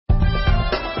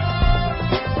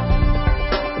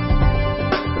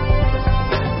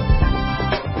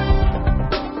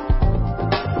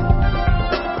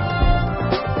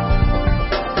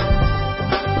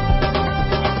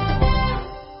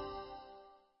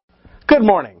Good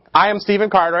morning. I am Stephen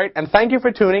Cartwright, and thank you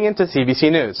for tuning in to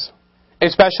CBC News. A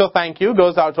special thank you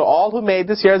goes out to all who made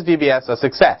this year's VBS a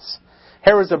success.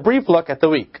 Here is a brief look at the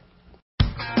week.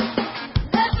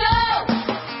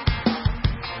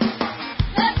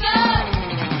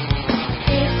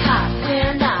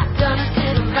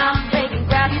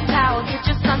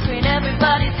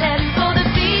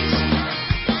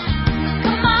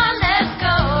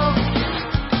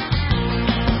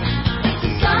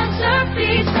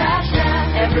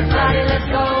 Everybody, let's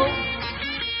go.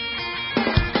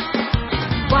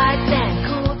 White sand,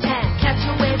 cool tan, catch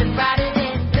a wave and ride it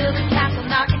in. Build a castle,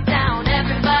 knock it down.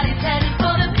 Everybody's headed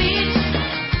for the beach.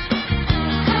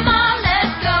 Come on,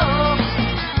 let's go.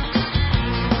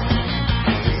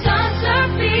 Sun,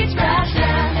 surf, beach, crash,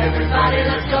 yeah. Everybody,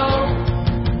 let's go.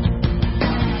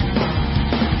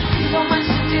 So much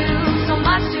to do, so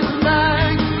much to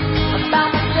learn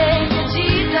about my Savior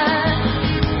Jesus.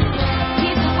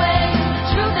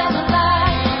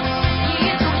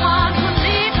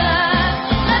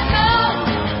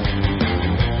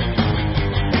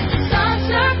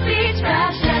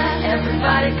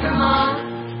 Come on.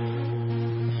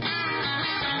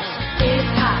 It's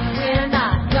hot, we're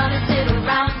not gonna sit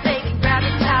around baking. Grab a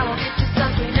towel, get your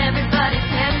sunscreen. Everybody's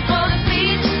heading for the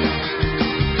beach.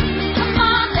 Come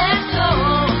on, let's go.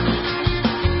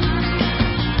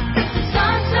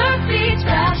 Sun, surf, beach,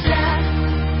 crash,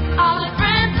 yeah. All the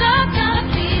friends are gonna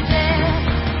be there.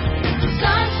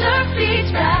 Sun, surf, beach,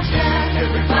 crash, yeah.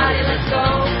 Everybody, let's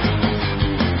go.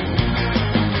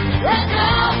 Let's go.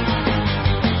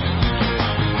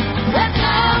 Let's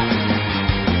go!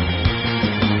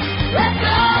 Let's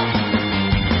go!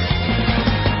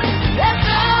 Let's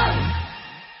go!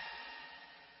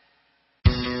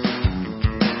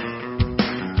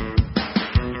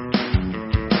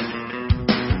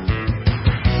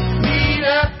 Meet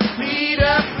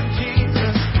up with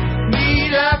Jesus.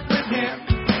 Meet up with Him.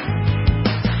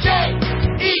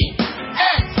 J-E-S-U-S.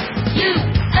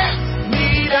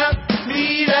 Meet up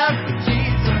with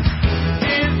Jesus.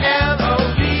 His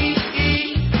L-O-V.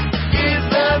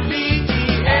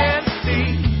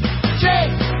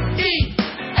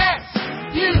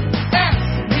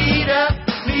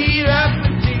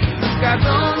 God's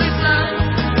only Son,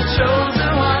 the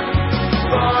chosen one,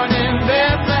 born in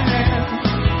Bethlehem.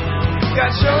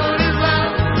 God showed His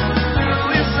love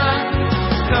through His Son.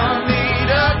 Come meet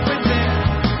up with Him.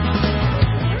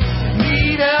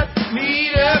 Meet up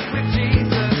with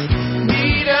Jesus.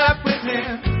 Meet up with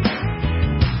Him.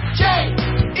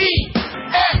 J-E-S-U-S.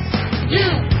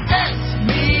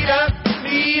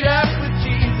 Meet up with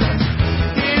Jesus.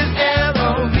 His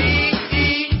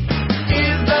L-O-V-E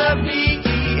is the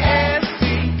V-E-S.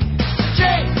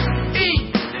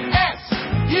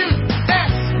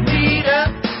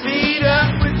 Meet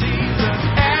up with Jesus.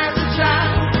 As a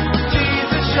child,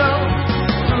 Jesus showed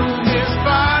who His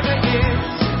Father is.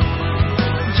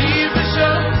 Jesus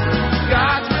shows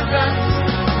God's with us.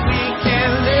 We can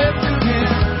live through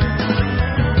Him.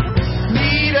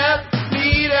 Meet up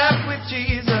with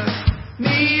Jesus.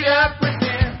 Meet up with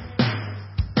Him.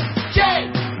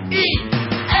 J-E-S-U-S.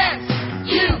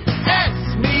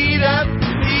 Meet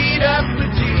up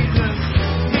with Jesus.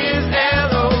 His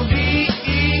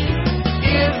L-O-V-E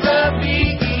is the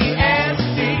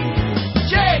V-E-S-T.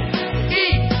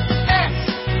 J-E-S-U-S.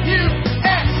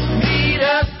 Meet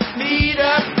up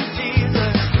with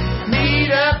Jesus.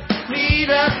 Meet up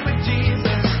with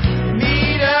Jesus.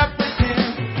 Meet up with Him.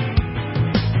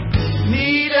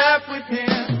 Meet up with Him.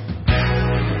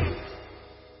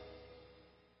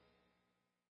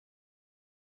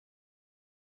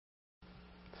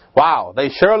 Wow, they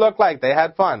sure look like they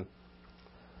had fun.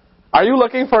 Are you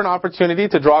looking for an opportunity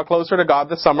to draw closer to God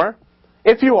this summer?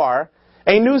 If you are,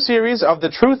 a new series of the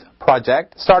Truth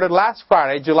Project started last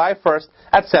Friday, July 1st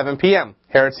at 7 p.m.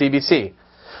 here at CBC.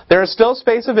 There is still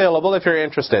space available if you're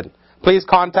interested. Please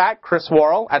contact Chris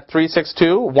Worrell at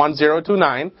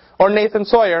 362-1029 or Nathan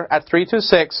Sawyer at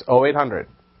 326-0800.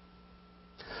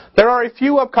 There are a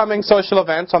few upcoming social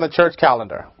events on the church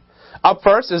calendar. Up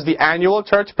first is the annual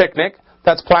church picnic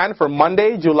that's planned for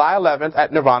Monday, July 11th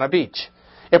at Nirvana Beach.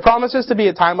 It promises to be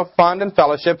a time of fun and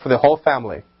fellowship for the whole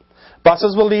family.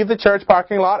 Buses will leave the church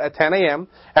parking lot at 10 a.m.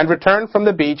 and return from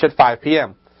the beach at 5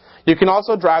 p.m. You can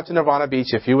also drive to Nirvana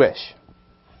Beach if you wish.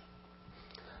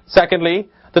 Secondly,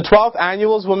 the 12th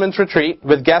Annual Women's Retreat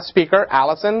with guest speaker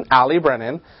Allison "Ali"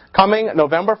 Brennan coming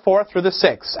November 4th through the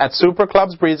 6th at Super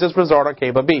Clubs Breezes Resort on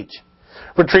Cable Beach.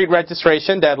 Retreat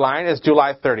registration deadline is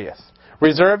July 30th.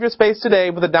 Reserve your space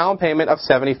today with a down payment of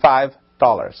 $75.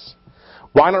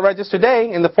 Why not register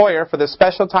today in the foyer for this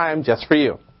special time just for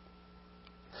you?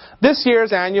 This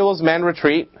year's annual Men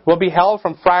Retreat will be held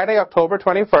from Friday, October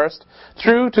 21st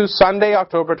through to Sunday,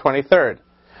 October 23rd.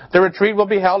 The retreat will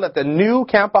be held at the new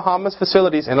Camp Bahamas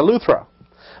facilities in Eleuthera.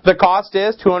 The cost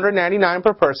is $299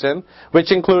 per person,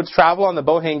 which includes travel on the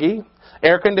Bohingi,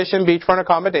 air-conditioned beachfront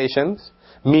accommodations,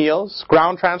 meals,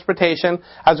 ground transportation,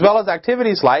 as well as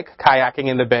activities like kayaking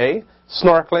in the bay,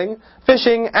 snorkeling,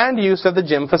 fishing, and use of the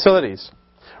gym facilities.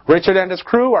 Richard and his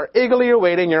crew are eagerly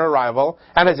awaiting your arrival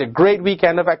and has a great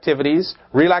weekend of activities,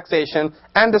 relaxation,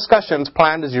 and discussions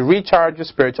planned as you recharge your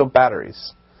spiritual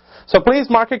batteries. So please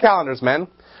mark your calendars, men.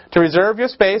 To reserve your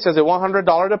space as a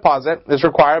 $100 deposit is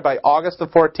required by August the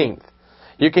 14th.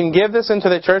 You can give this into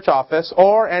the church office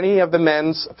or any of the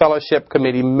men's fellowship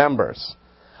committee members.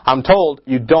 I'm told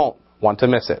you don't want to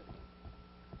miss it.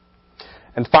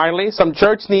 And finally, some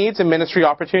church needs and ministry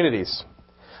opportunities.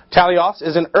 Talios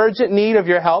is in urgent need of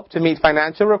your help to meet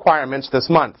financial requirements this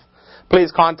month. Please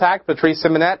contact Patrice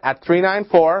Simonet at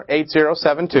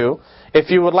 394-8072 if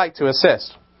you would like to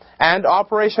assist. And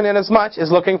Operation Inasmuch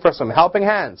is looking for some helping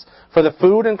hands for the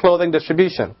food and clothing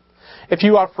distribution. If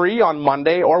you are free on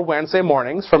Monday or Wednesday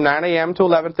mornings from 9 a.m. to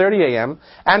 11:30 a.m.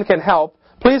 and can help,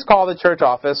 please call the church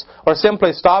office or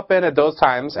simply stop in at those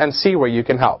times and see where you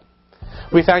can help.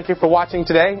 We thank you for watching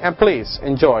today, and please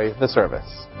enjoy the service.